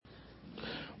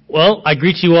Well, I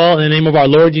greet you all in the name of our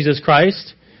Lord Jesus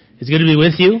Christ. It's good to be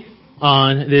with you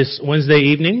on this Wednesday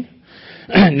evening.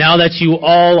 Now that you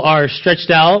all are stretched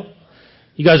out,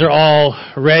 you guys are all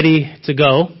ready to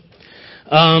go.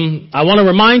 I want to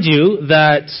remind you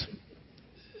that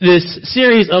this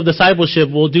series of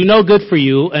discipleship will do no good for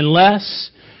you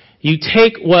unless you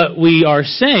take what we are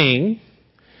saying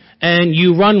and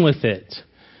you run with it.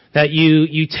 That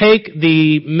you take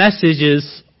the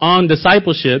messages on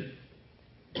discipleship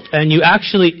and you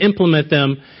actually implement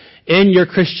them in your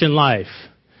Christian life.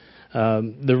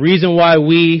 The reason why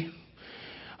we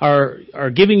are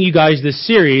giving you guys this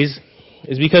series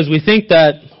is because we think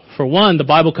that, for one, the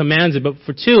Bible commands it, but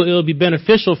for two, it will be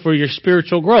beneficial for your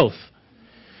spiritual growth.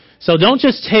 So don't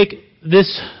just take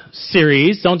this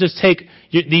series, don't just take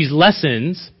these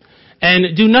lessons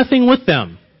and do nothing with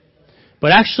them,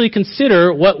 but actually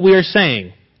consider what we are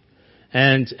saying.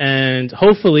 And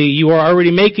hopefully you are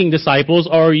already making disciples,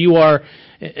 or you are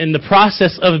in the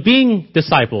process of being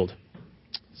discipled.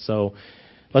 So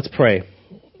let's pray.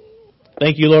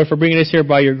 Thank you, Lord, for bringing us here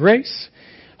by your grace.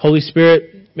 Holy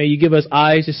Spirit, may you give us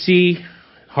eyes to see,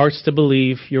 hearts to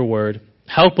believe your word.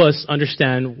 Help us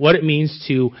understand what it means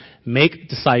to make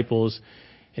disciples.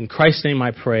 In Christ's name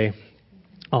I pray.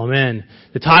 Amen.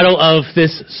 The title of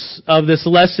this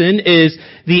lesson is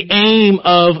The Aim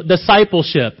of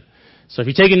Discipleship. So if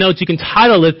you're taking notes, you can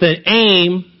title it The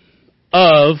Aim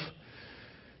of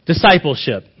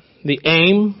Discipleship. The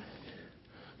Aim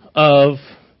of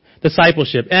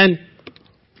Discipleship. And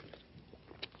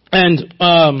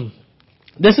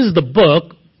this is the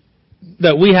book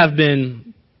that we have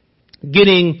been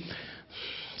getting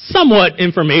somewhat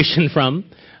information from,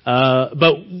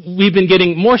 but we've been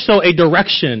getting more so a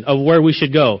direction of where we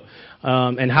should go,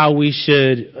 and how we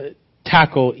should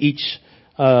tackle each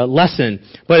lesson.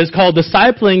 But it's called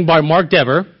Discipling by Mark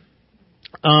Dever.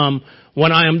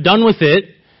 When I am done with it,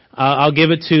 I'll give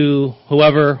it to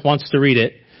whoever wants to read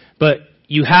it. But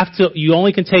you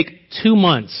only can take 2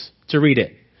 months to read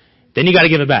it. Then you got to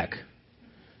give it back.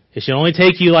 It should only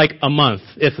take you like a month,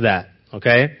 if that.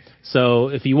 Okay? So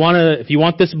if you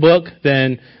want this book,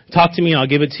 then talk to me and I'll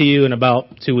give it to you in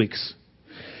about 2 weeks.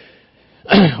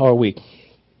 Or a week.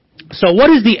 So what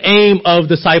is the aim of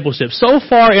discipleship? So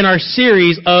far in our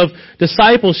series of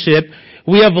discipleship,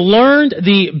 we have learned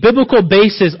the biblical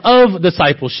basis of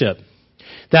discipleship.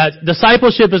 That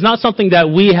discipleship is not something that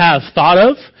we have thought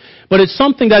of, but it's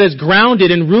something that is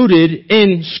grounded and rooted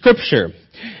in Scripture.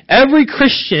 Every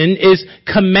Christian is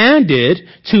commanded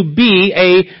to be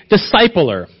a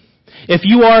discipler. If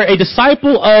you are a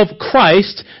disciple of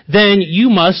Christ, then you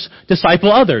must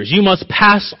disciple others. You must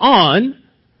pass on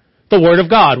the Word of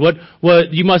God.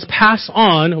 What you must pass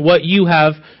on what you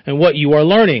have and what you are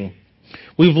learning.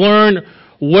 We've learned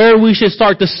where we should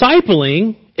start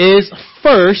discipling is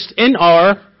first in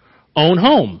our own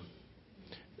home.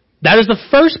 That is the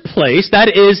first place, that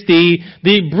is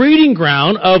the breeding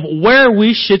ground of where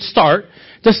we should start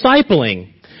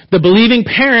discipling. The believing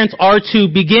parents are to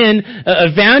begin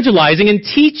evangelizing and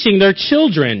teaching their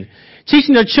children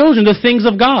the things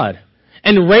of God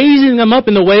and raising them up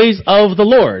in the ways of the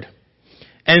Lord.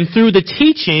 And through the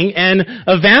teaching and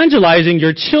evangelizing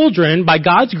your children by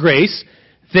God's grace,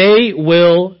 they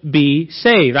will be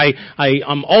saved.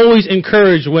 I'm always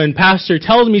encouraged when Pastor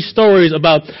tells me stories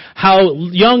about how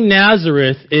young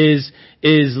Nazareth is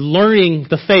learning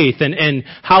the faith and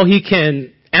how he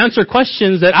can answer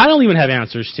questions that I don't even have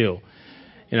answers to.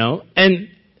 You know,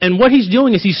 and what he's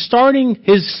doing is he's starting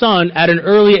his son at an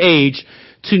early age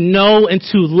to know and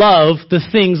to love the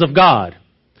things of God.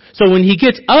 So when he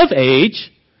gets of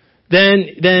age,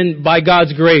 then by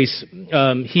God's grace,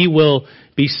 he will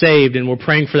be saved, and we're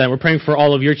praying for that. We're praying for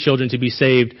all of your children to be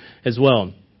saved as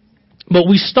well. But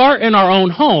we start in our own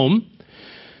home,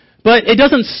 but it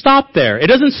doesn't stop there. It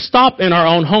doesn't stop in our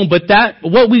own home, but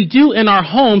what we do in our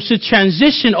home should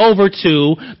transition over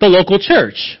to the local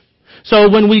church. So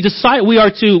when we decide we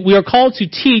are called to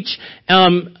teach,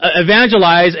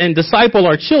 evangelize, and disciple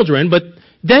our children, but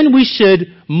then we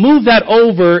should move that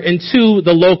over into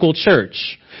the local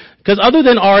church. Because other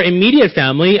than our immediate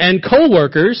family and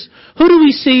co-workers, who do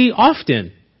we see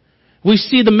often? We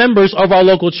see the members of our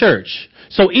local church.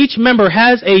 So each member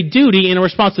has a duty and a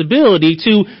responsibility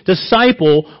to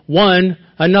disciple one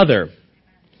another.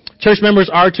 Church members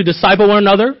are to disciple one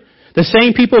another. The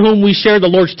same people whom we share the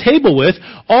Lord's table with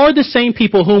are the same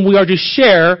people whom we are to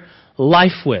share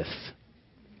life with.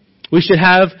 We should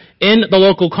have in the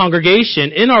local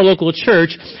congregation, in our local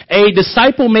church, a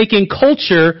disciple-making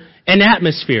culture and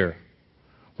atmosphere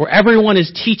where everyone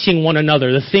is teaching one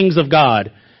another the things of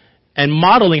God and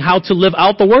modeling how to live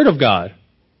out the Word of God.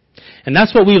 And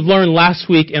that's what we've learned last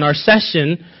week in our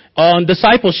session on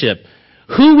discipleship.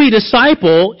 Who we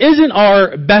disciple isn't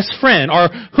our best friend, or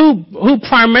who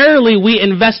primarily we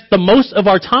invest the most of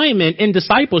our time in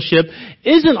discipleship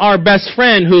isn't our best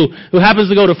friend who happens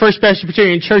to go to First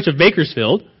Presbyterian Church of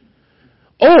Bakersfield.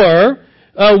 Or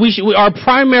our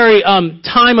primary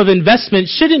time of investment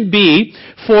shouldn't be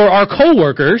for our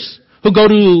coworkers who go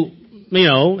to,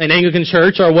 an Anglican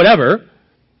church or whatever,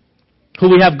 who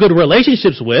we have good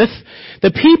relationships with.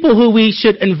 The people who we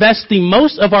should invest the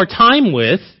most of our time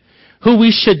with, who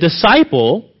we should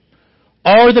disciple,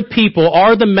 are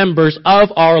the members of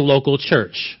our local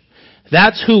church.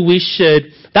 That's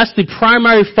the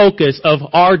primary focus of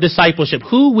our discipleship.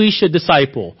 Who we should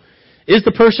disciple is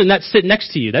the person that's sitting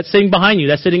next to you, that's sitting behind you,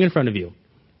 that's sitting in front of you.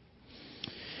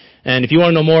 And if you want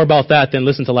to know more about that, then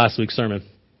listen to last week's sermon.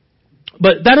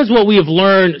 But that is what we have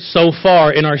learned so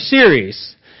far in our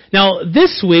series. Now,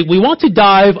 this week, we want to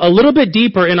dive a little bit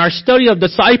deeper in our study of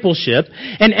discipleship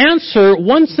and answer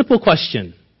one simple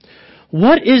question.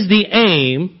 What is the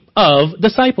aim of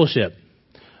discipleship?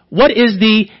 What is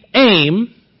the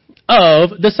aim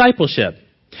of discipleship?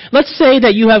 Let's say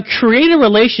that you have created a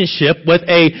relationship with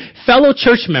a fellow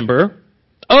church member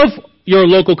of your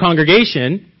local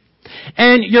congregation,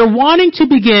 and you're wanting to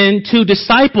begin to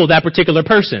disciple that particular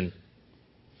person.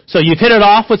 So you've hit it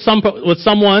off with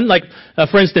someone, like,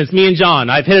 for instance, me and John.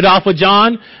 I've hit it off with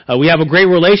John. We have a great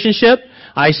relationship.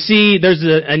 I see there's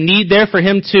a need there for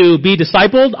him to be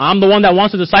discipled. I'm the one that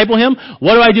wants to disciple him.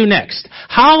 What do I do next?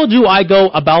 How do I go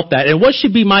about that? And what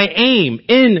should be my aim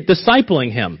in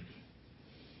discipling him?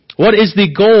 What is the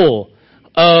goal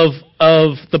of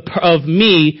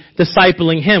me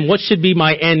discipling him? What should be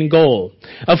my end goal?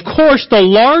 Of course, the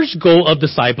large goal of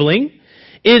discipling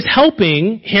is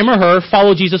helping him or her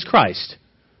follow Jesus Christ.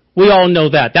 We all know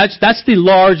that. That's the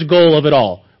large goal of it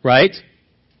all, right?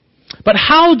 But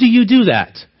how do you do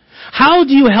that? How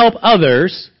do you help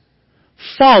others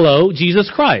follow Jesus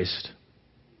Christ?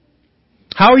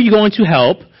 How are you going to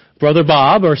help Brother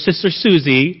Bob or Sister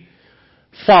Susie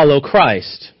follow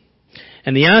Christ?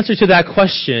 And the answer to that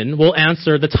question will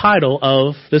answer the title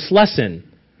of this lesson.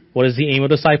 What is the aim of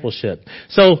discipleship?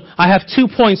 So I have 2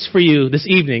 points for you this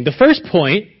evening. The first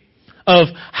point of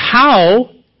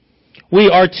how we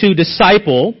are to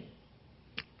disciple,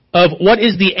 of what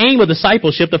is the aim of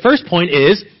discipleship, the first point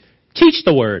is teach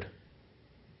the Word.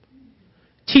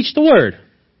 Teach the Word.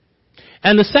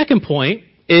 And the second point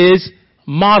is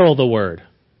model the Word.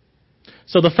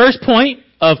 So the first point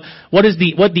of what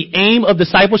the aim of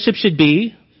discipleship should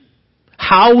be,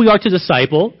 how we are to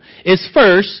disciple, is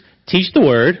first, teach the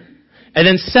Word, and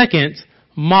then second,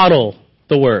 model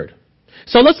the Word.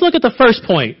 So let's look at the first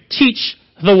point, teach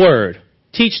the Word.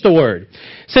 Teach the Word.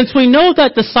 Since we know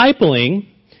that discipling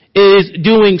is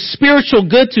doing spiritual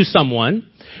good to someone,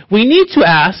 we need to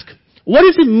ask, what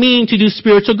does it mean to do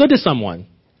spiritual good to someone?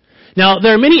 Now,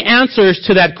 there are many answers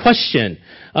to that question.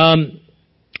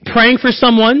 Praying for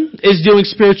someone is doing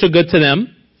spiritual good to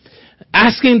them.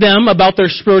 Asking them about their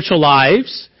spiritual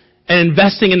lives and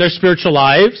investing in their spiritual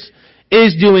lives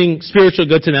is doing spiritual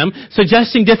good to them.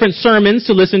 Suggesting different sermons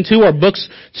to listen to or books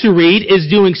to read is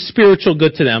doing spiritual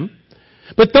good to them.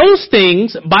 But those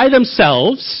things by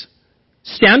themselves,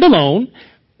 stand alone,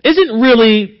 isn't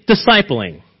really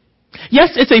discipling.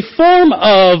 Yes, it's a form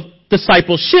of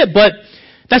discipleship, but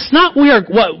that's not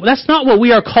what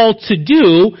we are called to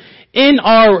do in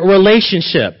our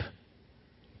relationship.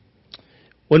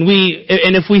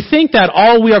 If we think that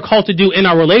all we are called to do in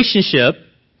our relationship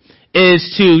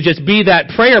is to just be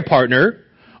that prayer partner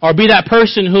or be that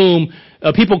person whom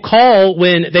people call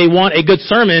when they want a good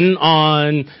sermon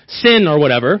on sin or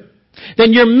whatever,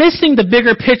 then you're missing the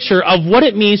bigger picture of what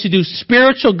it means to do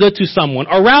spiritual good to someone,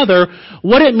 or rather,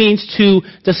 what it means to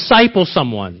disciple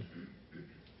someone.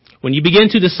 When you begin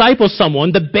to disciple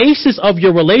someone, the basis of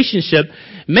your relationship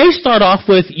may start off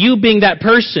with you being that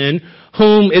person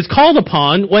whom is called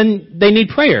upon when they need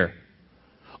prayer.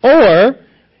 Or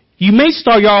you may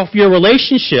start off your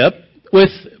relationship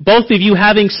with both of you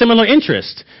having similar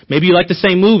interests. Maybe you like the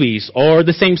same movies or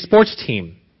the same sports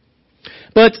team.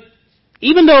 But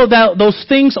even though those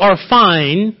things are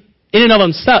fine in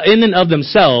and of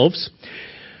themselves,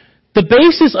 the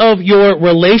basis of your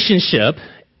relationship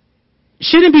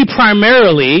shouldn't be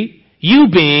primarily you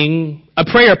being a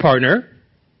prayer partner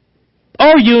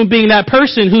or you being that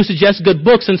person who suggests good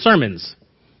books and sermons.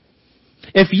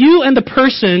 If you and the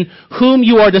person whom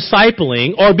you are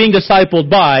discipling or being discipled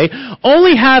by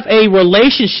only have a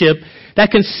relationship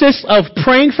that consists of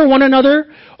praying for one another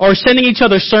or sending each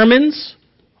other sermons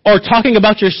or talking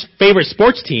about your favorite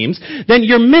sports teams, then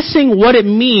you're missing what it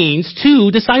means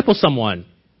to disciple someone.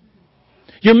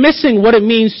 You're missing what it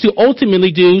means to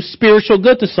ultimately do spiritual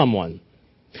good to someone.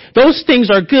 Those things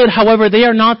are good, however, they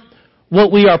are not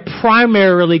what we are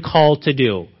primarily called to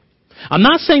do. I'm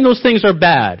not saying those things are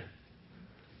bad,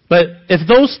 but if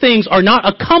those things are not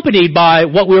accompanied by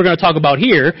what we're going to talk about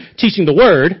here, teaching the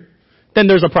Word, then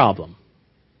there's a problem.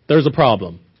 There's a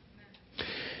problem.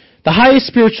 The highest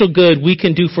spiritual good we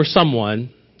can do for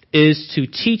someone is to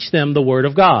teach them the Word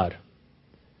of God.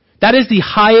 That is the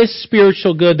highest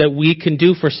spiritual good that we can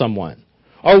do for someone,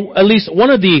 or at least one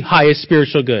of the highest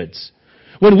spiritual goods.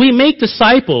 When we make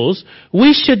disciples,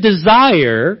 we should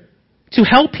desire to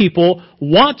help people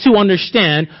want to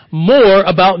understand more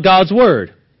about God's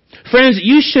Word. Friends,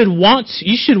 you should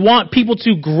want people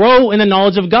to grow in the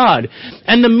knowledge of God.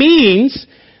 And the means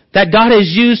that God has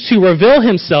used to reveal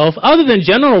Himself, other than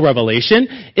general revelation,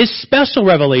 is special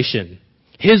revelation.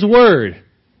 His Word,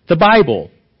 the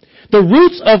Bible. The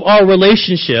roots of our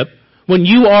relationship, when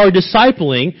you are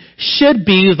discipling, should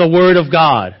be the Word of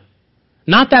God.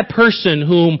 Not that person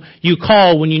whom you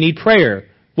call when you need prayer,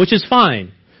 which is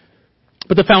fine.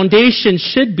 But the foundation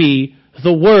should be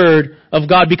the Word of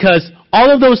God, because all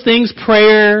of those things,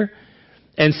 prayer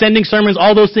and sending sermons,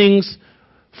 all those things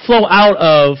flow out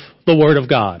of the Word of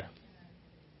God.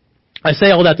 I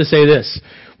say all that to say this.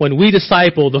 When we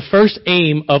disciple, the first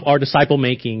aim of our disciple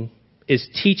making is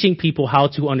teaching people how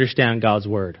to understand God's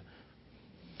Word.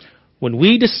 When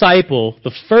we disciple,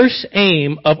 the first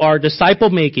aim of our disciple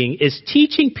making is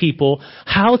teaching people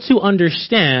how to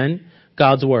understand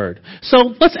God's Word.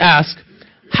 So let's ask,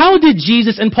 how did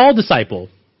Jesus and Paul disciple?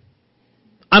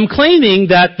 I'm claiming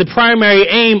that the primary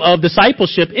aim of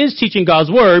discipleship is teaching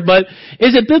God's Word, but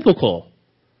is it biblical?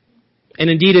 And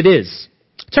indeed it is.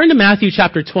 Turn to Matthew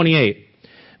chapter 28.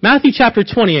 Matthew chapter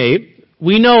 28,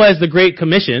 we know as the Great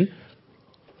Commission.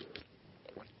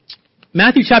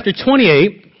 Matthew chapter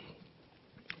 28,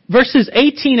 verses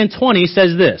 18 and 20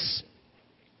 says this.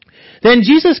 Then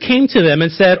Jesus came to them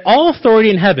and said, all authority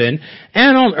in heaven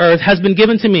and on earth has been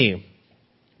given to me.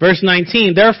 Verse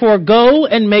 19, therefore go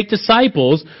and make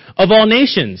disciples of all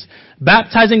nations,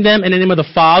 baptizing them in the name of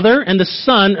the Father and the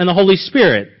Son and the Holy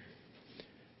Spirit.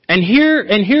 And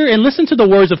listen to the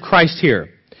words of Christ here.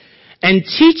 And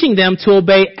teaching them to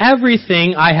obey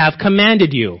everything I have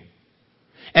commanded you.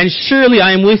 And surely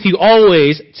I am with you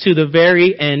always to the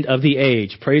very end of the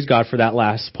age. Praise God for that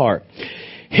last part.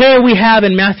 Here we have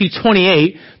in Matthew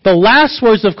 28, the last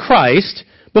words of Christ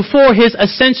before His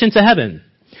ascension to heaven.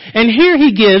 And here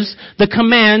He gives the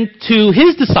command to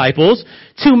His disciples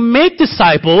to make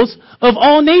disciples of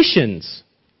all nations.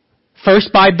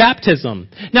 First by baptism.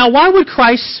 Now why would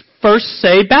Christ first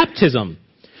say baptism?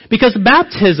 Because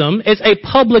baptism is a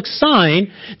public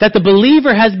sign that the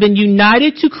believer has been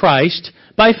united to Christ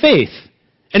by faith.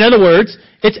 In other words,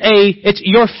 it's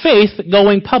your faith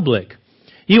going public.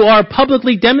 You are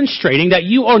publicly demonstrating that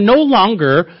you are no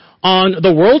longer on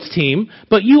the world's team,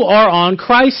 but you are on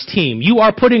Christ's team. You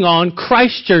are putting on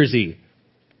Christ's jersey.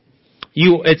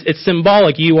 It's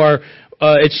symbolic.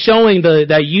 It's showing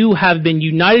that you have been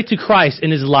united to Christ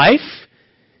in His life,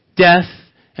 death,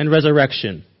 and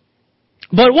resurrection.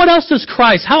 But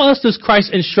how else does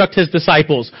Christ instruct His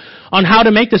disciples on how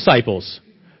to make disciples?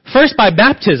 First, by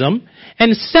baptism.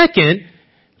 And second,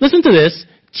 listen to this,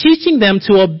 teaching them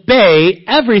to obey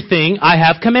everything I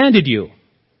have commanded you.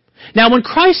 Now, when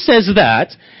Christ says that,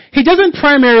 He doesn't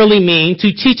primarily mean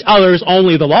to teach others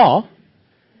only the law.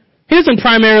 He doesn't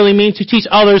primarily mean to teach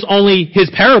others only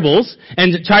His parables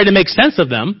and to try to make sense of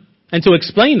them and to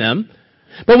explain them.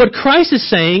 But what Christ is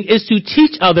saying is to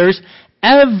teach others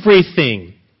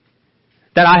everything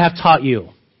that I have taught you.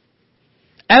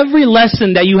 Every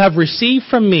lesson that you have received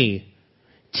from me,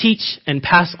 teach and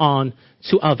pass on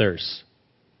to others.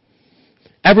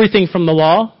 Everything from the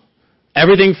law,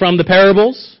 everything from the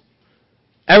parables,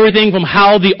 everything from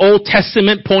how the Old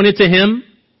Testament pointed to Him.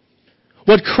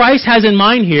 What Christ has in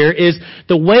mind here is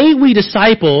the way we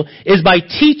disciple is by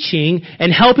teaching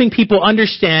and helping people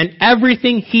understand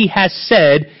everything He has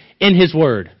said in His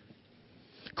Word.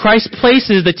 Christ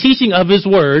places the teaching of His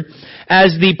Word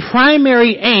as the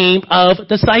primary aim of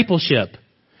discipleship.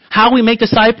 How we make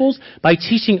disciples? By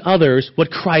teaching others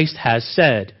what Christ has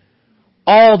said.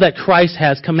 All that Christ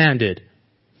has commanded.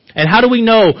 And how do we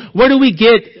know? Where do we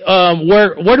get all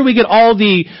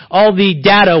the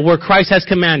data where Christ has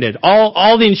commanded?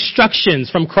 All the instructions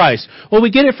from Christ? Well, we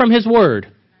get it from His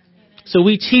Word. So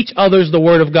we teach others the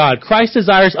Word of God. Christ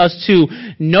desires us to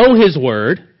know His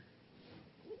Word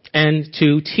and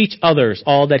to teach others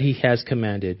all that He has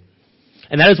commanded.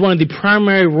 And that is one of the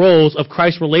primary roles of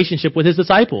Christ's relationship with His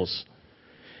disciples.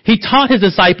 He taught His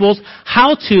disciples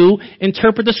how to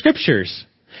interpret the Scriptures.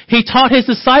 He taught his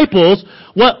disciples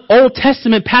what Old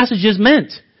Testament passages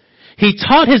meant. He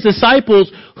taught his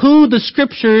disciples who the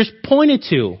scriptures pointed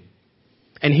to.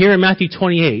 And here in Matthew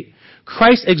 28,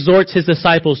 Christ exhorts his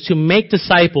disciples to make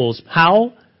disciples.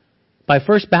 How? By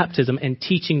first baptism and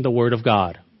teaching the Word of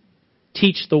God.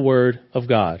 Teach the Word of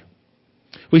God.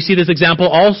 We see this example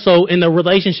also in the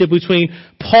relationship between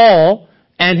Paul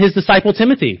and his disciple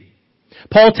Timothy.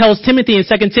 Paul tells Timothy in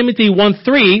 2 Timothy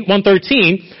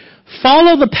 1:13,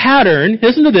 follow the pattern,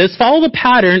 listen to this, follow the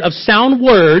pattern of sound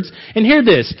words, and hear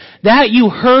this, that you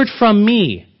heard from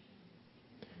me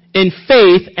in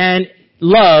faith and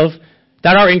love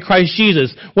that are in Christ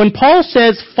Jesus. When Paul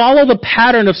says follow the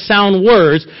pattern of sound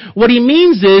words, what he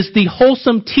means is the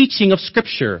wholesome teaching of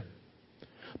Scripture.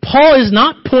 Paul is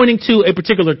not pointing to a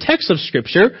particular text of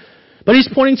Scripture, but he's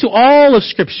pointing to all of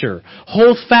Scripture.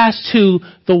 Hold fast to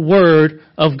the Word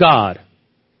of God.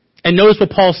 And notice what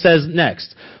Paul says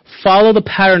next. Follow the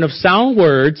pattern of sound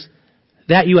words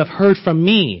that you have heard from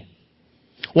me.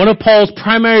 One of Paul's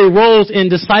primary roles in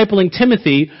discipling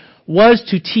Timothy was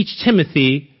to teach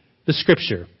Timothy the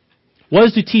Scripture.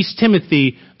 Was to teach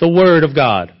Timothy the Word of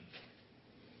God.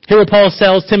 Here what Paul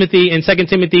tells Timothy in 2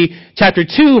 Timothy chapter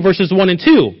 2, verses 1 and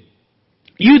 2.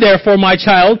 You therefore, my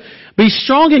child, be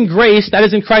strong in grace that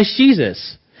is in Christ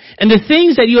Jesus, and the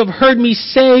things that you have heard me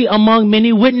say among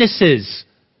many witnesses.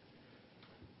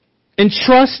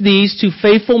 Entrust these to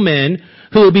faithful men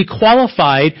who will be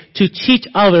qualified to teach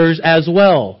others as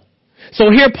well.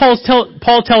 So here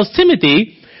Paul tells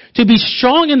Timothy to be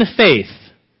strong in the faith.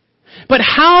 But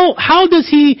how does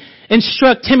he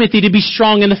instruct Timothy to be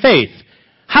strong in the faith?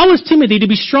 How is Timothy to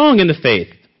be strong in the faith?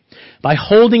 By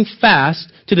holding fast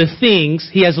to the things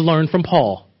he has learned from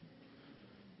Paul.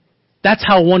 That's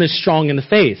how one is strong in the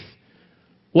faith.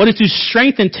 What is to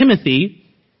strengthen Timothy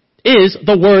is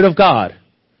the Word of God.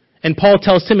 And Paul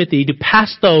tells Timothy to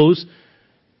pass those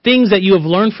things that you have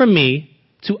learned from me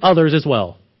to others as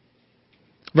well.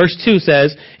 Verse 2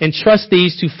 says, entrust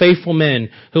these to faithful men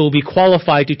who will be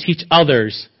qualified to teach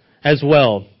others as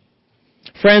well.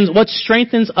 Friends, what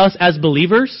strengthens us as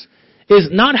believers is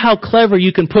not how clever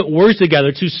you can put words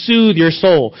together to soothe your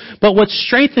soul, but what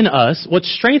strengthens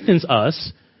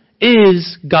us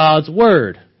is God's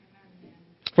Word.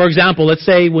 For example, let's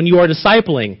say when you are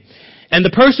discipling, and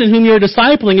the person whom you're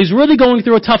discipling is really going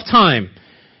through a tough time.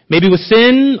 Maybe with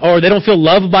sin, or they don't feel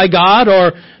loved by God,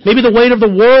 or maybe the weight of the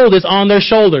world is on their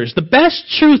shoulders. The best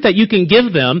truth that you can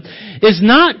give them is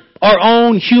not our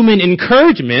own human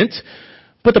encouragement,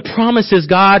 but the promises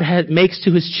God makes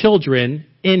to His children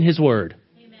in His Word.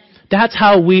 Amen. That's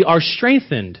how we are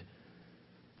strengthened.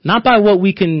 Not by what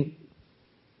we can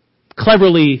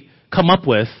cleverly come up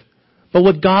with, but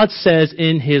what God says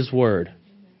in His Word.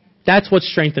 That's what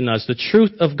strengthens us, the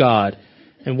truth of God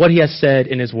and what He has said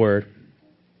in His Word.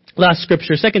 Last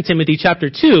scripture, 2 Timothy chapter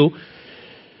 2,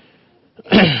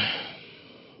 2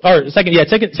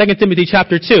 Timothy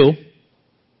chapter 2,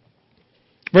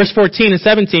 verse 14 and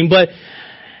 17. But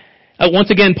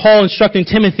once again, Paul instructing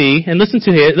Timothy, and listen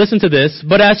to this.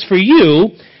 But as for you,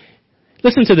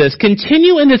 listen to this.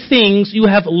 Continue in the things you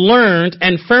have learned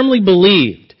and firmly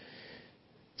believed,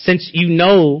 since you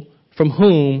know from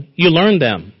whom you learned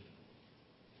them.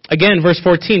 Again, verse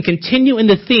 14. Continue in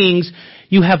the things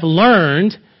you have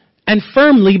learned and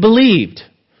firmly believed.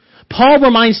 Paul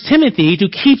reminds Timothy to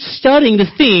keep studying the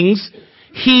things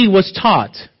he was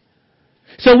taught.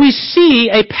 So we see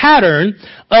a pattern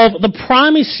of the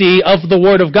primacy of the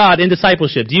Word of God in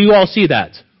discipleship. Do you all see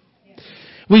that?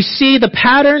 We see the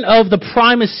pattern of the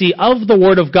primacy of the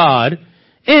Word of God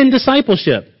in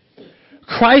discipleship.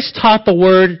 Christ taught the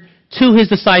Word to His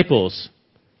disciples.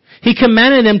 He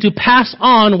commanded them to pass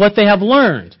on what they have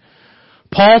learned.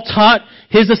 Paul taught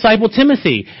his disciple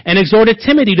Timothy and exhorted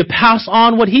Timothy to pass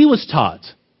on what he was taught.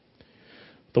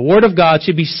 The Word of God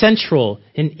should be central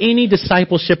in any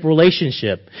discipleship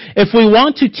relationship. If we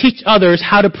want to teach others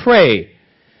how to pray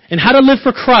and how to live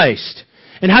for Christ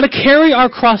and how to carry our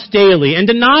cross daily and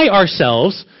deny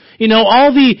ourselves,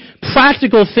 all the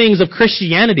practical things of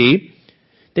Christianity,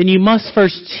 then you must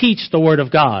first teach the Word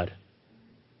of God.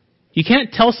 You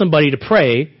can't tell somebody to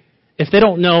pray if they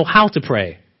don't know how to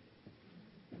pray.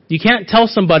 You can't tell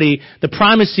somebody the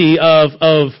primacy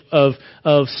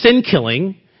of sin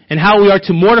killing and how we are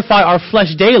to mortify our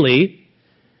flesh daily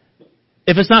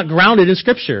if it's not grounded in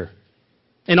Scripture.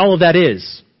 And all of that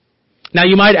is. Now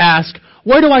you might ask,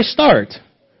 where do I start?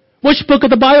 Which book of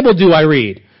the Bible do I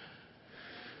read?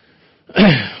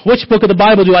 Which book of the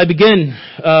Bible do I begin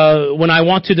when I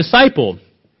want to disciple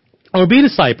or be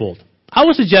discipled? I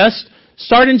would suggest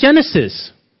start in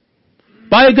Genesis.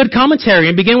 Buy a good commentary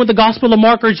and begin with the Gospel of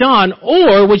Mark or John.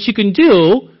 Or what you can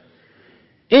do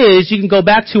is you can go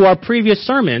back to our previous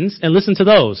sermons and listen to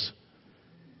those.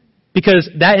 Because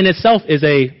that in itself is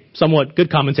a somewhat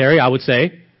good commentary, I would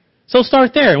say. So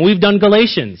start there. And we've done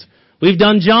Galatians. We've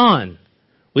done John.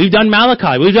 We've done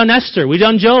Malachi. We've done Esther. We've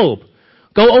done Job.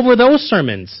 Go over those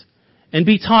sermons and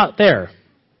be taught there.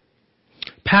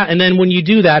 And then when you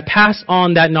do that, pass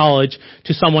on that knowledge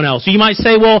to someone else. So you might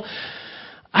say, well,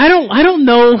 I don't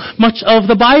know much of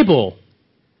the Bible.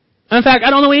 In fact, I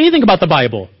don't know anything about the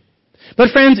Bible.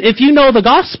 But friends, if you know the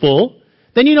gospel,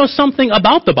 then you know something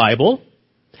about the Bible,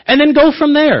 and then go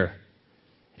from there.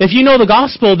 If you know the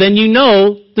gospel, then you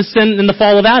know the sin and the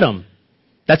fall of Adam.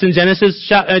 That's in Genesis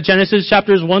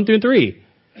chapters 1 through 3.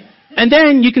 And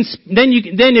then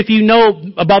if you know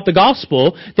about the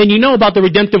gospel, then you know about the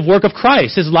redemptive work of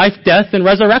Christ, His life, death, and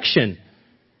resurrection.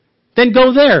 Then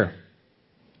go there.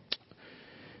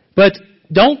 But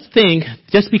don't think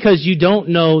just because you don't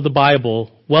know the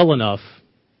Bible well enough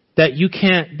that you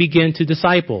can't begin to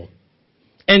disciple.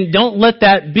 And don't let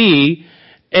that be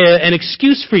an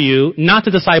excuse for you not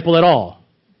to disciple at all.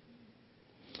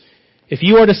 If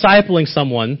you are discipling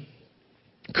someone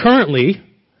currently,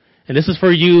 and this is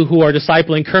for you who are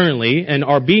discipling currently and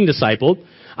are being discipled,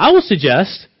 I would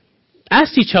suggest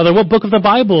ask each other what book of the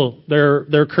Bible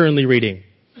they're currently reading.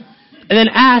 And then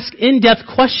ask in-depth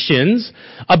questions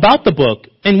about the book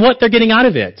and what they're getting out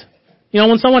of it. You know,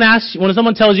 when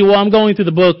someone tells you, well, I'm going through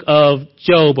the book of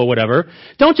Job or whatever,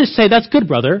 don't just say, that's good,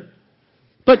 brother.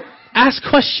 But ask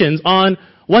questions on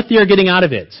what they're getting out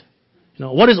of it. You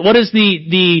know, what is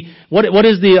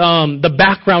the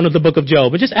background of the book of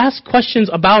Job? And just ask questions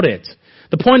about it.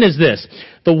 The point is this: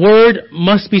 the Word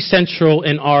must be central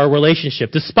in our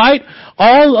relationship. Despite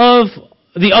all of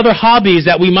the other hobbies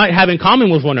that we might have in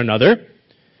common with one another,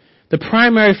 the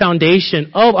primary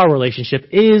foundation of our relationship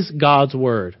is God's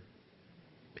Word.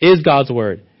 Is God's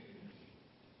Word.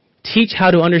 Teach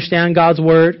how to understand God's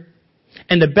Word.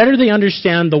 And the better they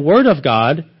understand the Word of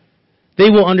God, they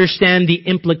will understand the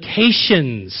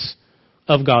implications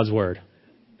of God's Word.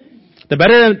 The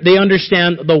better they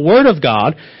understand the Word of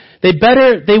God, the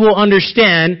better they will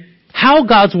understand how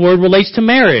God's Word relates to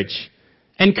marriage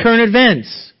and current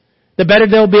events. The better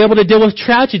they'll be able to deal with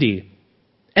tragedy.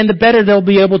 And the better they'll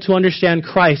be able to understand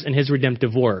Christ and His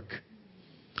redemptive work.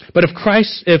 But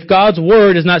if God's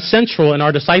Word is not central in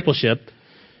our discipleship,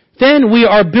 then we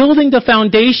are building the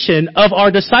foundation of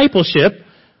our discipleship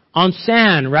on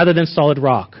sand rather than solid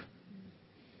rock.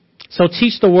 So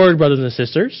teach the Word, brothers and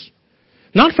sisters,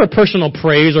 not for personal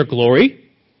praise or glory,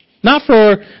 not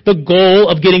for the goal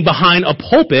of getting behind a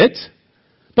pulpit,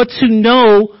 but to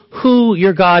know who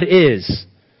your God is,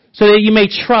 so that you may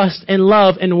trust and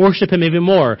love and worship Him even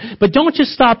more. But don't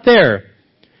just stop there.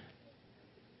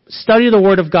 Study the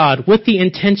Word of God with the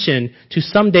intention to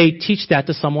someday teach that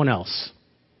to someone else.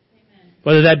 Amen.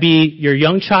 Whether that be your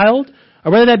young child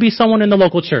or whether that be someone in the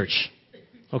local church.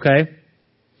 Okay?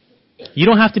 You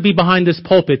don't have to be behind this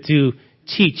pulpit to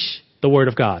teach the Word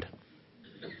of God.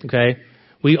 Okay?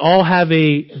 We all have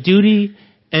a duty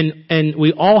and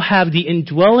we all have the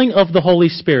indwelling of the Holy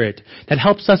Spirit that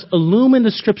helps us illumine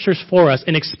the Scriptures for us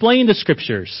and explain the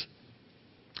Scriptures.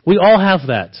 We all have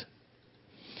that.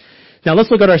 Now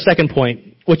let's look at our second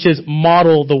point, which is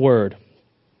model the Word.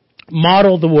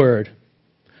 Model the Word.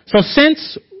 So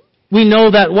since we know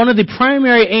that one of the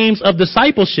primary aims of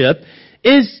discipleship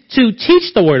is to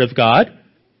teach the Word of God,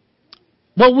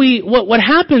 what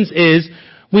happens is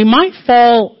we might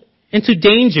fall into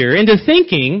danger, into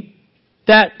thinking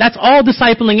that that's all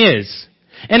discipling is.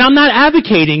 And I'm not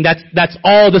advocating that's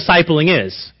all discipling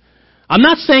is. I'm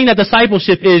not saying that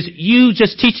discipleship is you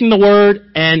just teaching the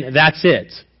Word and that's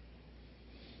it.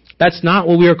 That's not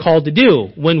what we are called to do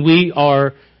when we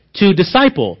are to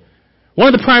disciple.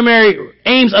 One of the primary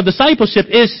aims of discipleship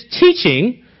is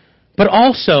teaching, but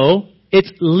also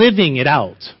it's living it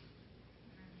out.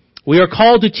 We are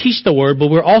called to teach the Word,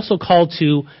 but we're also called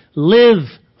to live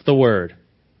the Word.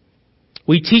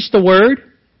 We teach the Word,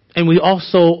 and we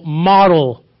also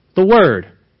model the Word.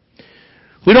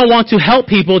 We don't want to help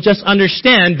people just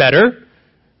understand better,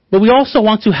 but we also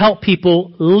want to help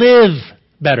people live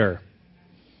better.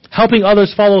 Helping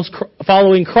others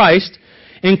following Christ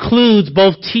includes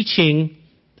both teaching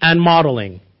and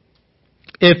modeling.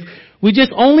 If we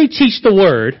just only teach the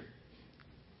Word,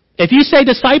 if you say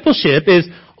discipleship is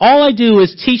all I do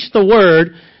is teach the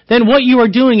Word, then what you are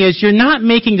doing is you're not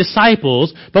making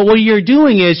disciples, but what you're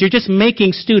doing is you're just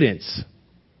making students.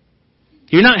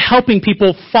 You're not helping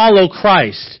people follow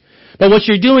Christ, but what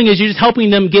you're doing is you're just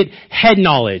helping them get head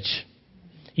knowledge.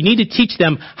 You need to teach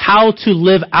them how to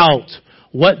live out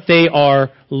what they are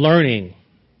learning.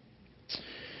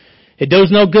 It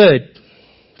does no good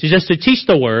to teach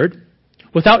the Word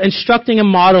without instructing and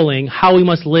modeling how we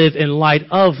must live in light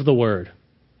of the Word.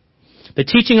 The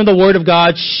teaching of the Word of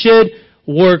God should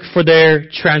work for their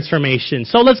transformation.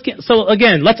 So let's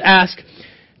ask,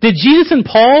 did Jesus and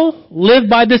Paul live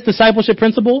by this discipleship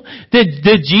principle?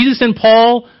 Did Jesus and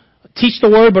Paul teach the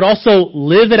Word but also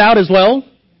live it out as well?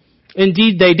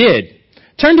 Indeed they did.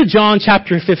 Turn to John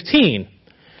chapter 15.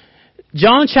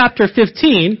 John chapter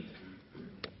 15.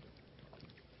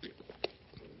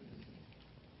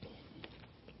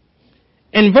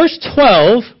 In verse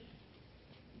 12,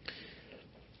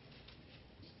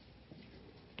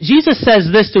 Jesus says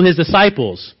this to his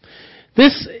disciples.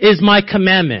 This is my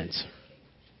commandment,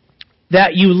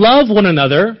 that you love one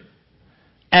another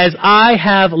as I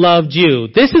have loved you.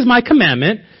 This is my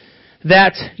commandment,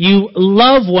 that you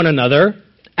love one another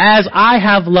as I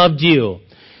have loved you.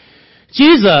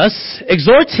 Jesus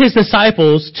exhorts his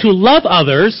disciples to love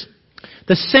others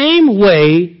the same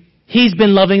way he's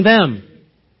been loving them.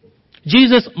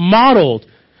 Jesus modeled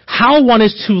how one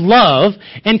is to love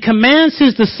and commands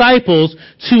his disciples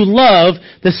to love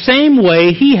the same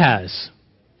way he has.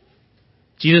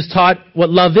 Jesus taught what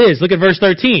love is. Look at verse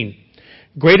 13.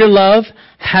 Greater love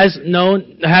has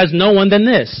no one than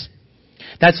this,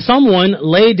 that someone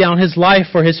laid down his life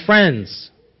for his friends.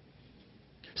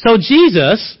 So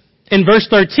Jesus, in verse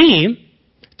 13,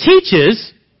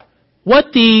 teaches what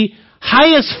the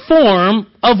highest form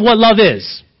of what love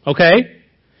is. Okay?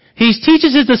 He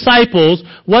teaches his disciples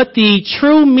what the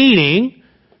true meaning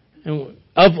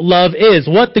of love is,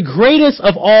 what the greatest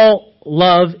of all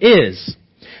love is.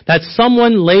 That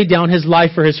someone laid down his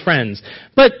life for his friends.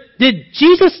 But did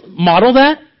Jesus model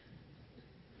that?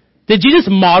 Did Jesus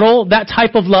model that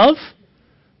type of love?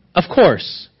 Of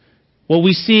course. What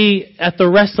we see at the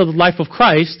rest of the life of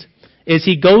Christ is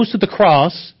he goes to the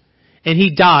cross and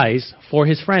he dies for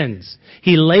his friends.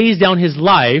 He lays down his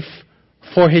life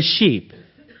for his sheep.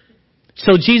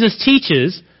 So Jesus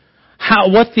teaches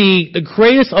what the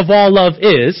greatest of all love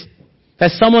is,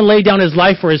 that someone laid down his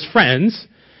life for his friends,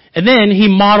 and then he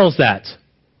models that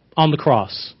on the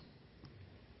cross.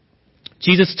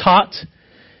 Jesus taught,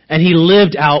 and he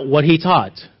lived out what he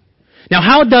taught. Now,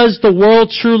 how does the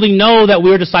world truly know that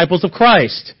we are disciples of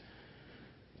Christ?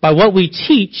 By what we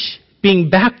teach being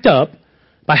backed up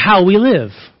by how we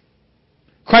live.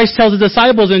 Christ tells his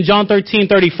disciples in John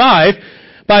 13:35,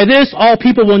 by this all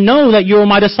people will know that you are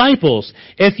my disciples,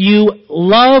 if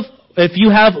you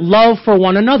have love for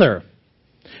one another.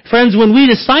 Friends, when we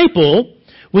disciple,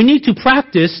 we need to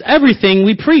practice everything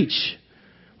we preach.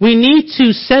 We need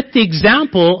to set the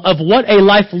example of what a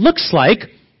life looks like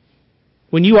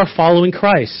when you are following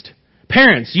Christ.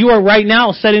 Parents, you are right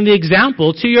now setting the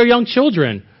example to your young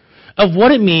children of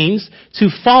what it means to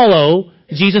follow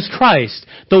Jesus Christ.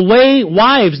 The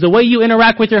way you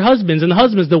interact with your husbands, and the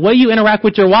husbands, the way you interact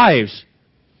with your wives.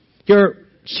 Your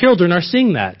children are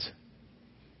seeing that.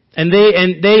 And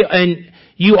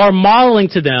you are modeling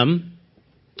to them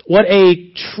what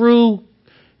a true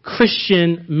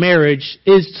Christian marriage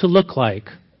is to look like.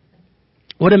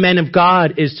 What a man of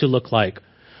God is to look like.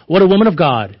 What a woman of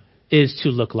God is to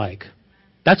look like.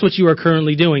 That's what you are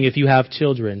currently doing if you have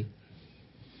children.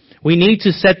 We need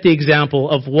to set the example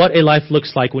of what a life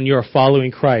looks like when you are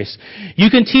following Christ. You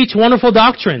can teach wonderful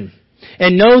doctrine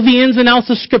and know the ins and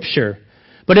outs of Scripture,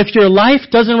 but if your life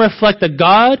doesn't reflect the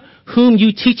God whom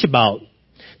you teach about,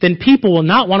 then people will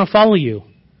not want to follow you.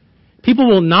 People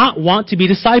will not want to be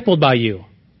discipled by you.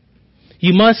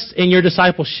 You must, in your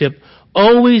discipleship,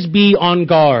 always be on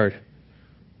guard,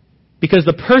 because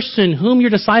the person whom you're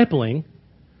discipling,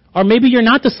 or maybe you're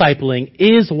not discipling,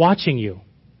 is watching you.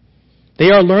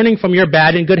 They are learning from your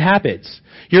bad and good habits.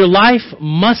 Your life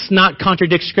must not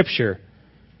contradict Scripture.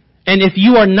 And if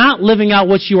you are not living out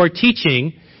what you are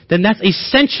teaching, then that's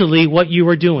essentially what you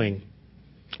are doing.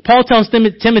 Paul tells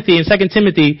Timothy in 2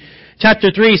 Timothy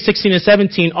chapter 3, 16 and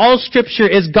 17, all Scripture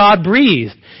is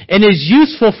God-breathed and is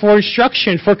useful for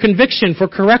instruction, for conviction, for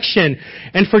correction,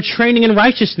 and for training in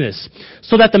righteousness,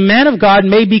 so that the man of God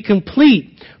may be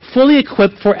complete, fully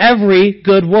equipped for every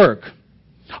good work.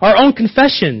 Our own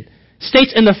confession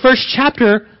states in the first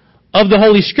chapter of the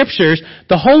Holy Scriptures,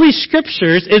 the Holy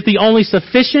Scriptures is the only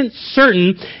sufficient,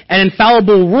 certain, and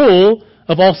infallible rule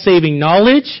of all saving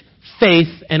knowledge,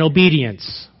 faith, and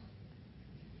obedience.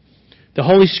 The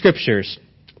Holy Scriptures,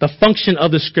 the function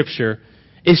of the Scripture,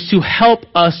 is to help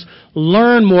us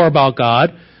learn more about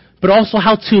God, but also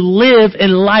how to live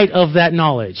in light of that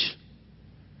knowledge.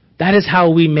 That is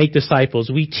how we make disciples.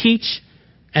 We teach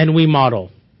and we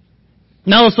model.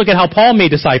 Now let's look at how Paul made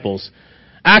disciples.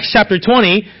 Acts chapter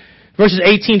 20, verses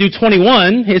 18 to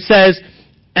 21, it says,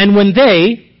 and when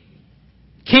they,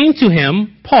 came to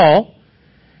him, Paul,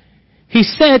 he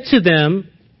said to them,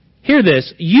 hear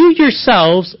this, you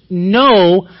yourselves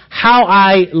know how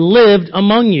I lived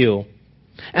among you,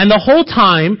 and the whole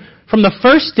time from the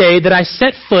first day that I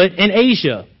set foot in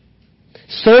Asia,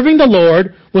 serving the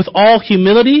Lord with all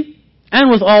humility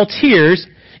and with all tears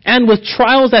and with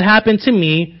trials that happened to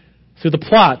me through the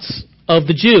plots of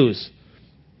the Jews.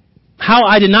 How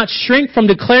I did not shrink from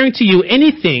declaring to you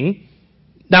anything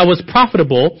that was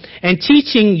profitable and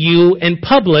teaching you in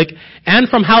public and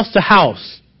from house to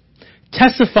house,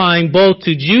 testifying both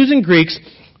to Jews and Greeks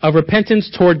of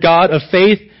repentance toward God, of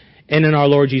faith, and in our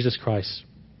Lord Jesus Christ.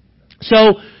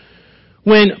 So,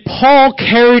 when Paul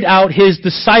carried out his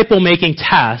disciple-making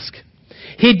task,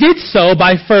 he did so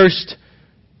by first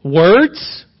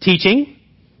words, teaching,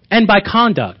 and by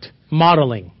conduct,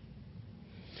 modeling.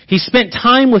 He spent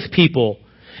time with people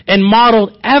and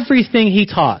modeled everything he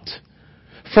taught.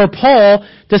 For Paul,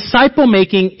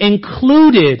 disciple-making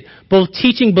included both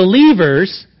teaching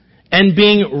believers and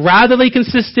being ratherly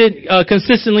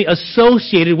consistently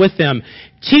associated with them,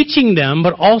 teaching them,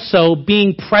 but also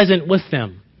being present with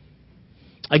them.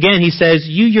 Again, he says,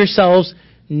 you yourselves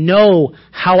know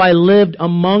how I lived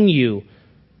among you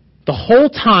the whole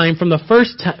time from the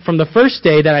first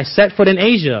day that I set foot in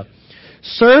Asia,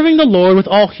 serving the Lord with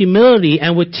all humility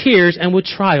and with tears and with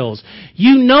trials.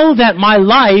 You know that my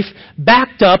life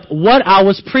backed up what I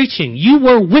was preaching. You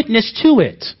were witness to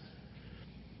it.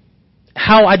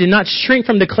 How I did not shrink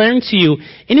from declaring to you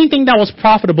anything that was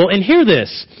profitable, and hear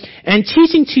this, and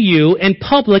teaching to you in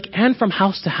public and from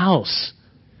house to house.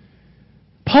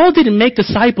 Paul didn't make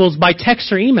disciples by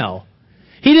text or email.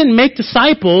 He didn't make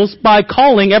disciples by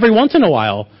calling every once in a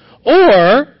while.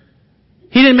 Or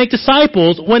he didn't make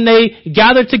disciples when they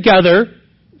gathered together,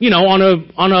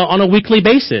 on a weekly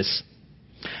basis.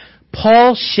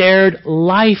 Paul shared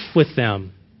life with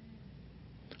them.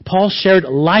 Paul shared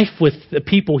life with the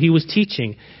people he was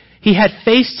teaching. He had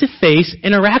face-to-face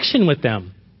interaction with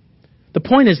them. The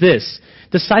point is this: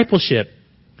 discipleship,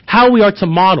 how we are to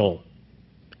model,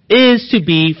 is to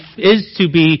be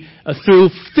through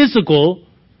physical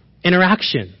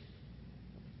interaction.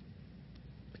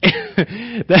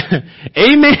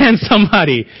 Amen,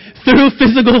 somebody. Through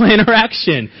physical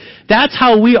interaction. That's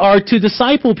how we are to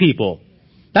disciple people.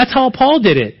 That's how Paul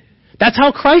did it. That's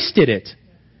how Christ did it.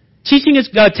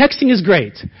 Texting is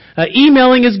great.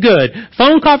 Emailing is good.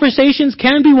 Phone conversations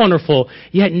can be wonderful.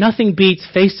 Yet nothing beats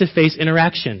face-to-face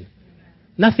interaction.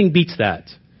 Nothing beats that.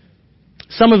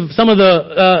 What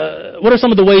are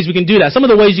some of the ways we can do that? Some of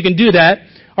the ways you can do that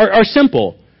are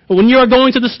simple. When you are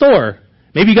going to the store,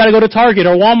 maybe you got to go to Target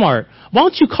or Walmart. Why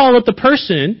don't you call up the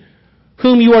person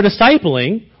whom you are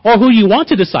discipling or who you want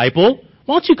to disciple?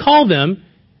 Why don't you call them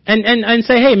and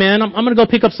say, hey man, I'm going to go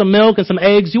pick up some milk and some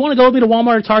eggs. Do you want to go with me to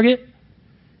Walmart or Target?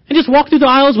 And just walk through the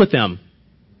aisles with them.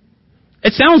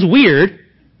 It sounds weird,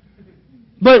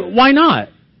 but why not?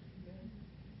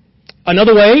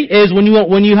 Another way is when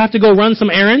you have to go run some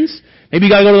errands, maybe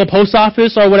you got to go to the post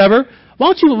office or whatever, why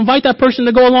don't you invite that person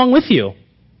to go along with you?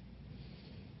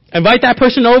 Invite that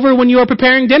person over when you are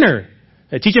preparing dinner.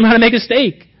 Teach them how to make a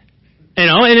steak. And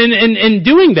in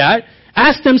doing that,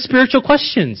 ask them spiritual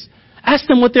questions. Ask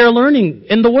them what they're learning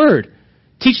in the Word.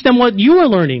 Teach them what you are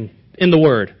learning in the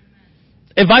Word.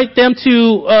 Invite them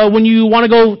to when you want to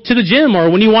go to the gym or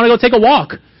when you want to go take a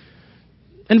walk.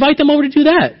 Invite them over to do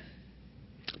that.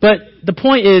 But the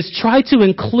point is, try to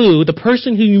include the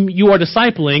person who you are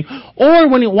discipling or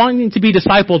when you're wanting to be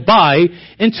discipled by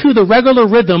into the regular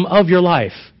rhythm of your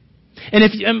life.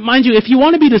 And mind you, if you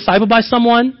want to be discipled by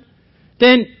someone,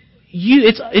 then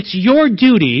it's your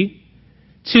duty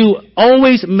to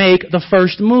always make the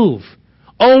first move.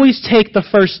 Always take the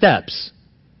first steps.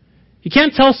 You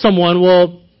can't tell someone,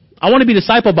 well, I want to be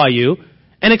discipled by you,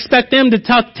 and expect them to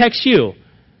text you.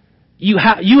 You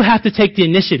have to take the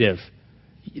initiative.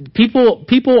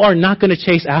 People are not going to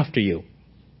chase after you,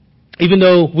 even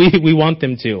though we want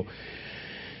them to.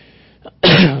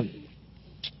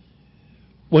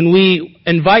 When we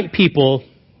invite people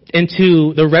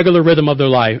into the regular rhythm of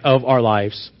our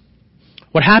lives,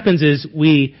 what happens is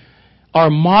we are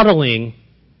modeling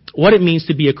what it means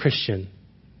to be a Christian.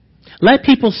 Let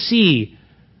people see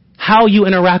how you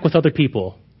interact with other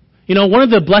people. One of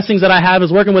the blessings that I have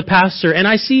is working with Pastor, and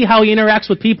I see how he interacts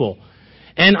with people.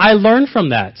 And I learn from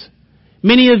that.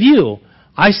 Many of you,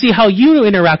 I see how you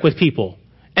interact with people,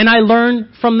 and I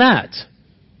learn from that.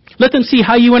 Let them see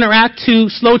how you interact to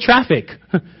slow traffic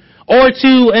or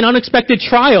to an unexpected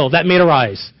trial that may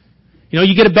arise.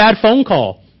 You get a bad phone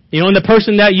call, and the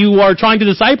person that you are trying to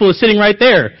disciple is sitting right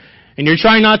there, and you're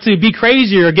trying not to be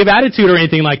crazy or give attitude or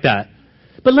anything like that.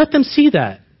 But let them see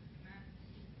that.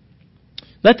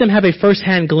 Let them have a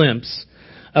first-hand glimpse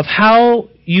of how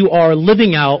you are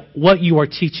living out what you are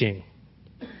teaching.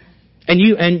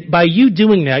 And by you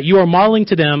doing that, you are modeling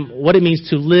to them what it means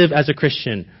to live as a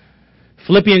Christian.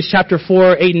 Philippians chapter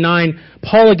 4, 8 and 9,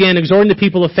 Paul again exhorting the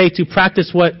people of faith to practice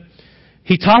what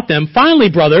he taught them.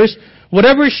 Finally, brothers,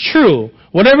 whatever is true,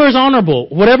 whatever is honorable,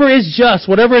 whatever is just,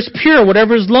 whatever is pure,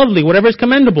 whatever is lovely, whatever is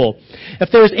commendable,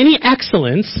 if there is any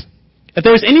excellence, if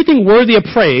there is anything worthy of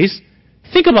praise,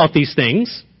 think about these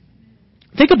things.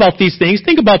 Think about these things.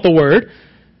 Think about the word.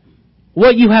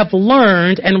 What you have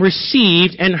learned and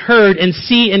received and heard and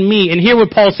see in me. And hear what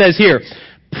Paul says here.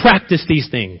 Practice these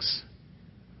things.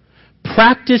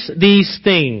 Practice these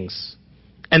things,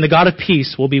 and the God of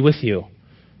peace will be with you.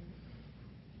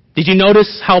 Did you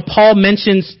notice how Paul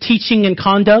mentions teaching and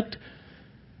conduct?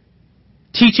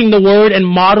 Teaching the word and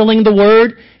modeling the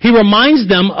word. He reminds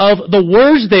them of the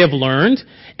words they have learned,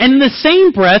 and in the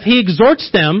same breath, he exhorts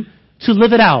them to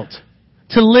live it out,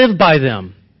 to live by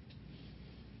them.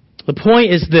 The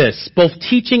point is this: both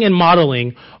teaching and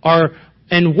modeling are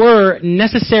and were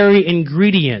necessary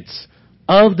ingredients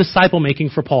of disciple making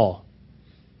for Paul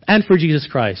and for Jesus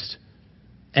Christ,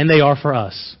 and they are for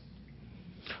us.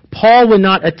 Paul would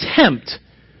not attempt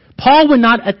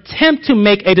to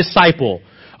make a disciple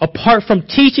apart from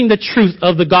teaching the truth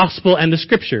of the gospel and the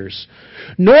scriptures.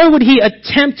 Nor would he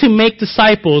attempt to make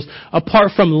disciples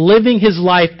apart from living his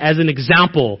life as an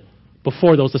example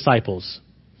before those disciples.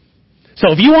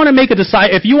 So if you want to make a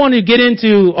disciple, if you want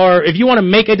to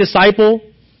make a disciple,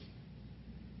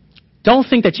 don't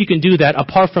think that you can do that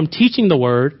apart from teaching the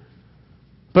word,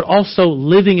 but also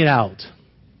living it out.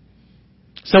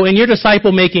 So in your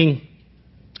disciple making,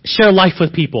 share life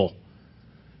with people.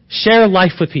 Share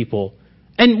life with people.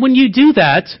 And when you do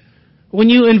that, when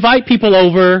you invite people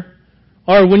over,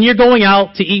 or when you're going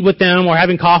out to eat with them or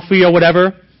having coffee or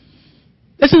whatever,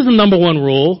 this is the number one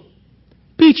rule.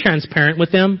 Be transparent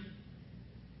with them.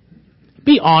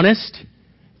 Be honest.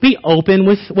 Be open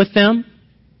with them.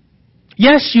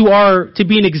 Yes, you are to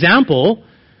be an example,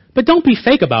 but don't be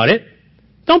fake about it.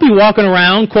 Don't be walking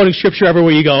around quoting scripture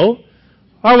everywhere you go.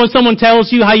 Or when someone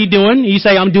tells you how you doing, you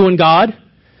say, I'm doing God.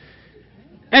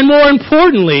 And more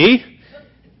importantly,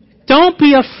 don't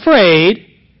be afraid,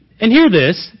 and hear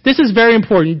this is very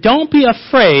important, don't be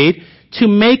afraid to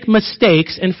make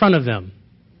mistakes in front of them.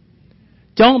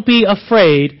 Don't be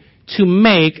afraid to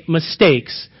make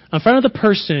mistakes in front of the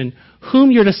person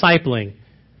whom you're discipling.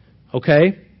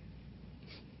 Okay?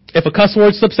 If a cuss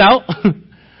word slips out,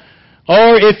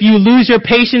 or if you lose your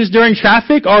patience during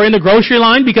traffic or in the grocery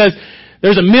line because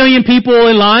there's 1 million people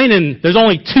in line and there's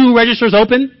only 2 registers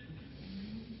open,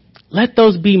 let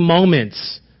those be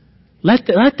moments. Let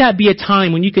that be a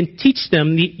time when you can teach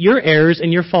them your errors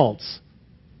and your faults.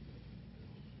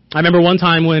 I remember one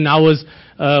time when I was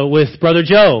with Brother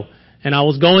Joe, and I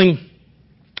was going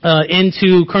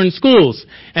into current schools,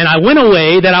 and I went a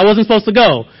way that I wasn't supposed to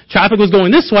go. Traffic was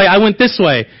going this way, I went this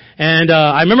way. And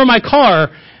I remember my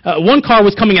car, one car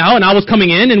was coming out, and I was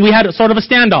coming in, and we had sort of a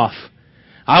standoff.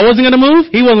 I wasn't going to move,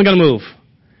 he wasn't going to move.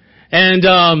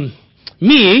 And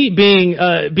me, being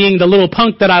the little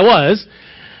punk that I was,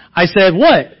 I said,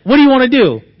 what do you want to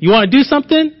do? You want to do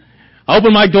something? I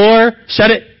opened my door,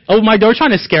 opened my door,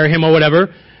 trying to scare him or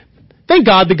whatever. Thank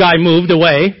God the guy moved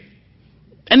away.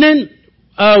 And then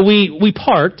we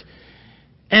parked,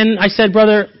 and I said,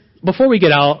 brother, before we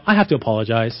get out, I have to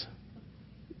apologize.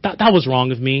 That was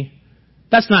wrong of me.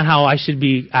 That's not how I should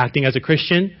be acting as a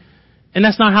Christian. And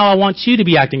that's not how I want you to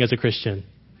be acting as a Christian.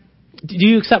 Do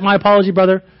you accept my apology,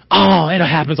 brother? Oh, it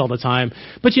happens all the time.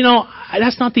 But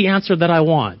that's not the answer that I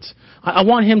want. I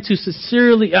want him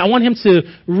to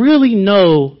really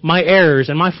know my errors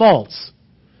and my faults.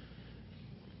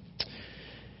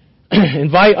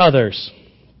 Invite others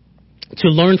to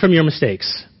learn from your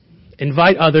mistakes.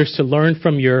 Invite others to learn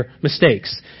from your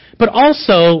mistakes. But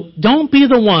also, don't be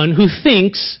the one who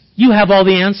thinks you have all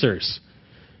the answers.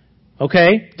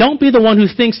 Okay? Don't be the one who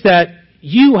thinks that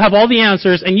you have all the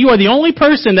answers and you are the only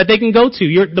person that they can go to.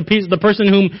 You're the person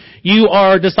whom you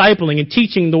are discipling and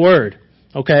teaching the word.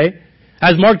 Okay?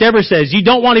 As Mark Dever says, you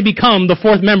don't want to become the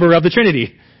 4th member of the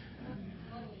Trinity.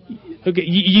 Okay?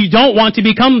 You don't want to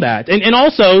become that. And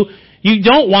also, you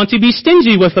don't want to be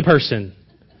stingy with the person.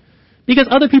 Because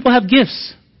other people have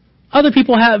gifts. Other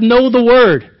people know the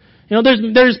word.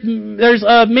 There's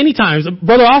many times.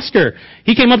 Brother Oscar,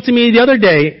 he came up to me the other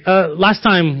day, last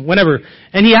time, whenever,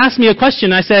 and he asked me a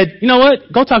question. I said, you know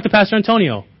what? Go talk to Pastor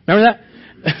Antonio. Remember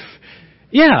that?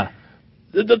 Yeah.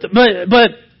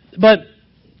 But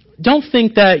don't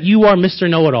think that you are Mr.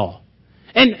 Know-it-all.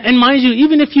 And mind you,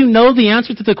 even if you know the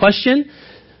answer to the question,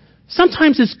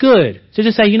 Sometimes it's good to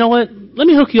just say, you know what, let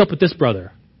me hook you up with this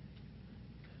brother.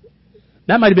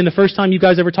 That might have been the first time you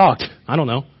guys ever talked. I don't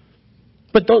know.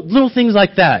 But little things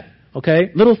like that,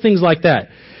 okay? Little things like that.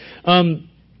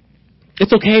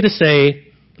 It's okay to say,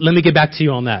 let me get back to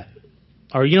you on that.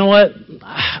 Or, you know what,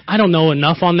 I don't know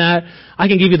enough on that. I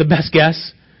can give you the best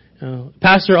guess.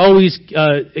 Pastor always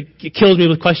kills me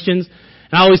with questions.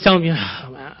 And I always tell him,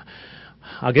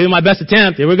 I'll give you my best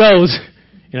attempt. Here it goes.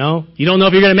 You don't know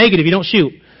if you're going to make it if you don't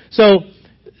shoot. So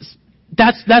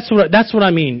that's what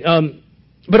I mean.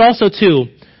 But also too,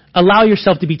 allow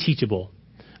yourself to be teachable.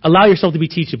 Allow yourself to be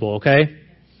teachable, okay?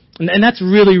 And that's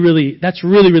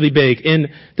really big in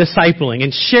discipling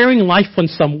and sharing life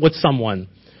with someone.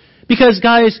 Because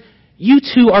guys, you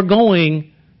two are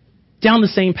going down the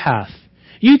same path.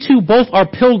 You two both are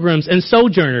pilgrims and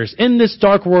sojourners in this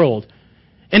dark world.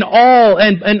 And all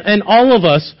of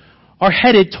us are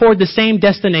headed toward the same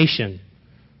destination.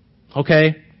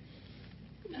 Okay?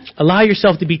 Allow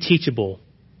yourself to be teachable.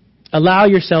 Allow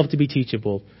yourself to be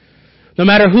teachable. No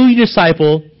matter who you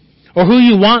disciple or who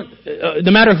you want,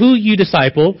 no matter who you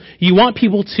disciple, you want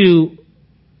people to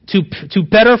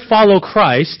better follow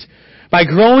Christ by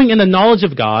growing in the knowledge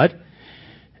of God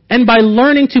and by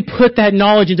learning to put that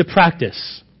knowledge into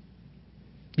practice.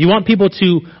 You want people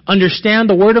to understand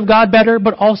the Word of God better,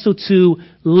 but also to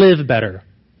live better.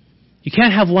 You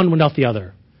can't have one without the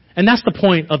other. And that's the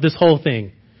point of this whole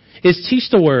thing, is teach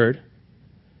the Word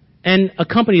and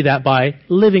accompany that by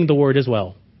living the Word as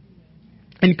well.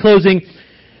 In closing,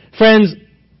 friends,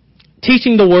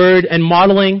 teaching the Word and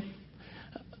modeling,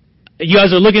 you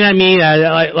guys are looking at me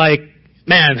like,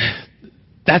 man,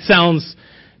 that sounds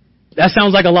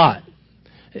like a lot.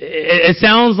 It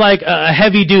sounds like a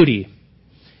heavy duty.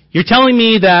 You're telling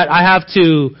me that I have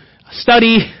to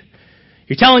study.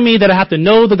 You're telling me that I have to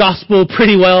know the gospel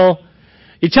pretty well.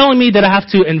 You're telling me that I have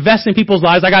to invest in people's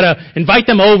lives. I got to invite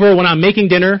them over when I'm making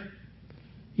dinner.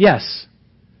 Yes.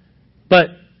 But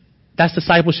that's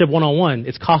discipleship 101.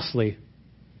 It's costly.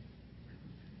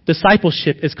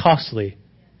 Discipleship is costly.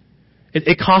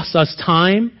 It costs us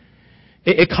time.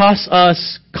 It costs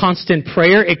us constant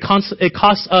prayer. It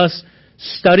costs us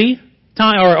study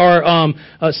time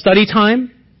or study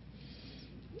time.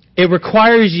 It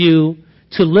requires you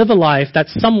to live a life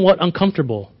that's somewhat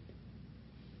uncomfortable.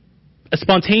 A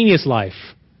spontaneous life,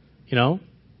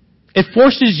 It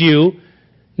forces you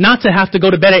not to have to go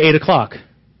to bed at 8 o'clock.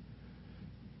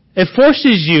 It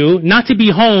forces you not to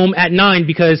be home at 9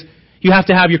 because you have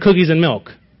to have your cookies and milk.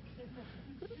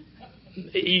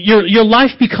 Your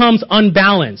life becomes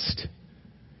unbalanced.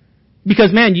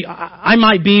 Because, man, I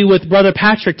might be with Brother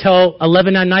Patrick till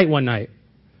 11 at night one night.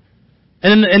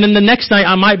 And then the next night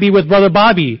I might be with Brother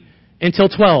Bobby until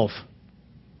 12.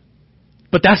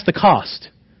 But that's the cost.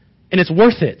 And it's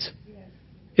worth it.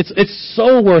 It's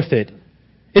so worth it.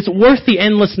 It's worth the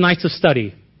endless nights of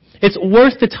study. It's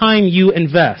worth the time you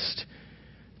invest.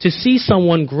 To see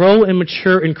someone grow and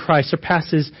mature in Christ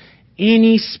surpasses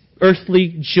any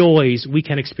earthly joys we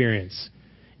can experience.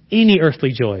 Any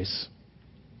earthly joys.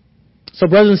 So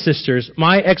brothers and sisters,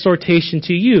 my exhortation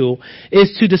to you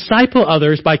is to disciple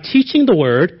others by teaching the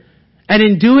Word, and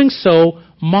in doing so,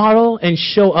 model and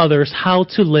show others how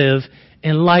to live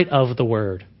in light of the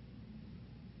Word.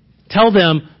 Tell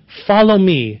them, follow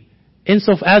me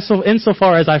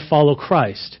insofar as I follow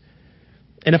Christ.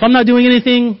 And if I'm not doing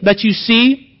anything that you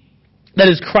see that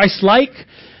is Christ-like,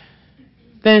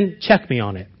 then check me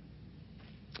on it.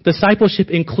 Discipleship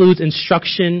includes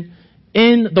instruction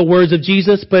in the words of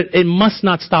Jesus, but it must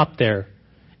not stop there.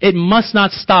 It must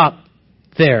not stop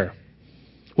there.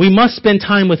 We must spend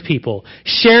time with people,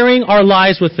 sharing our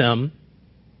lives with them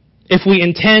if we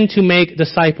intend to make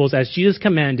disciples as Jesus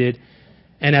commanded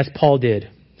and as Paul did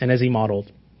and as he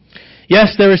modeled.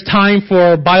 Yes, there is time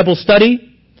for Bible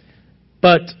study,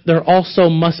 but there also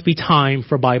must be time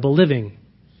for Bible living.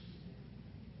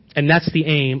 And that's the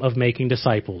aim of making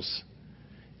disciples.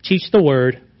 Teach the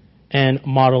Word and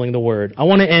modeling the Word. I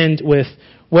want to end with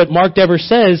what Mark Dever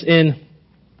says in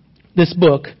this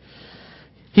book.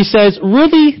 He says,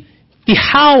 really, the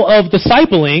how of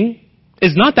discipling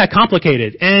is not that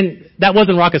complicated. And that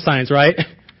wasn't rocket science, right?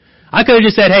 I could have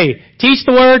just said, hey, teach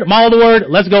the Word, model the Word,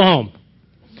 let's go home.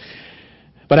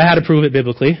 But I had to prove it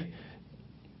biblically.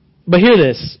 But hear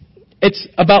this. It's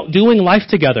about doing life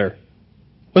together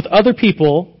with other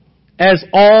people as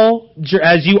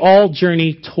you all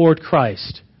journey toward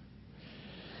Christ.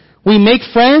 We make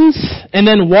friends and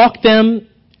then walk them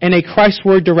in a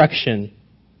Christward direction.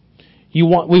 We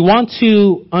want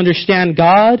to understand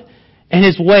God and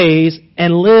His ways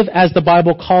and live as the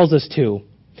Bible calls us to.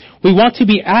 We want to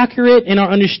be accurate in our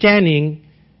understanding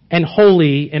and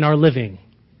holy in our living.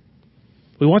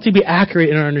 We want to be accurate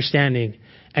in our understanding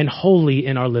and holy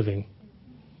in our living.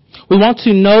 We want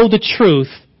to know the truth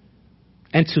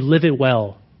and to live it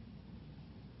well.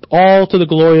 All to the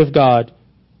glory of God.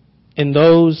 In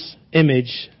those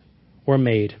image were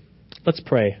made. Let's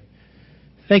pray.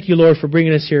 Thank you, Lord, for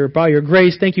bringing us here by your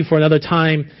grace. Thank you for another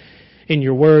time in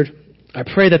your word. I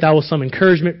pray that was some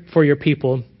encouragement for your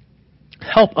people.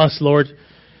 Help us, Lord,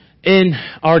 in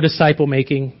our disciple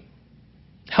making.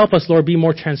 Help us, Lord, be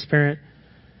more transparent.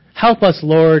 Help us,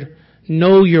 Lord,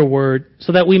 know your word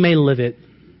so that we may live it.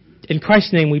 In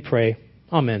Christ's name we pray.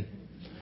 Amen.